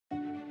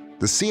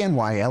The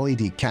CNY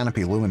LED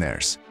Canopy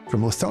Luminaires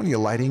from Lithonia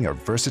Lighting are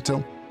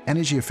versatile,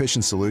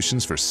 energy-efficient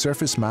solutions for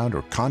surface mount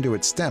or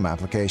conduit stem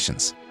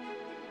applications.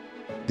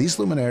 These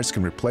luminaires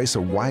can replace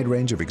a wide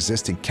range of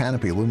existing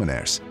canopy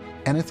luminaires,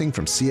 anything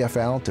from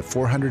CFL to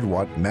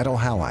 400-watt metal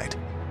halide,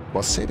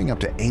 while saving up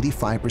to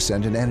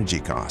 85% in energy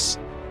costs.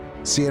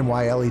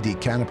 CNY LED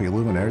Canopy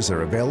Luminaires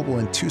are available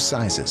in two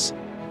sizes,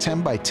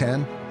 10 by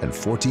 10 and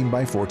 14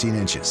 by 14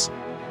 inches.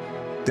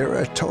 There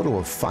are a total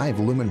of 5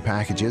 lumen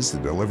packages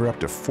that deliver up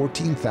to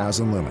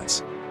 14,000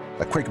 lumens.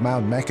 A quick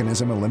mount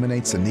mechanism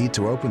eliminates the need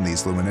to open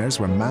these luminaires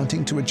when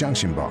mounting to a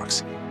junction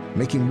box,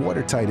 making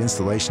watertight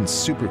installation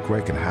super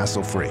quick and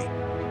hassle-free.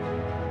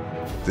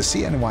 The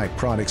CNY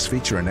products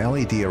feature an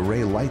LED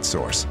array light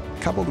source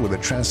coupled with a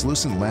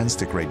translucent lens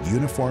to create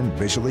uniform,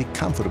 visually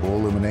comfortable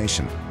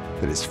illumination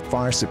that is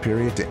far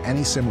superior to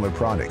any similar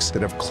products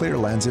that have clear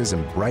lenses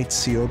and bright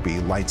COB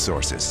light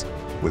sources.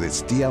 With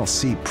its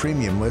DLC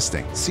premium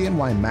listing,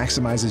 CNY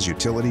maximizes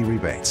utility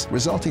rebates,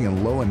 resulting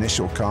in low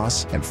initial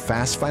costs and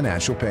fast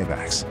financial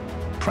paybacks.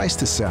 Price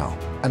to sell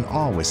and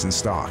always in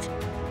stock.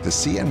 The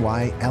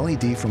CNY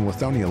LED from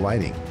Lithonia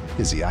Lighting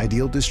is the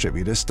ideal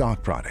distributor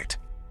stock product.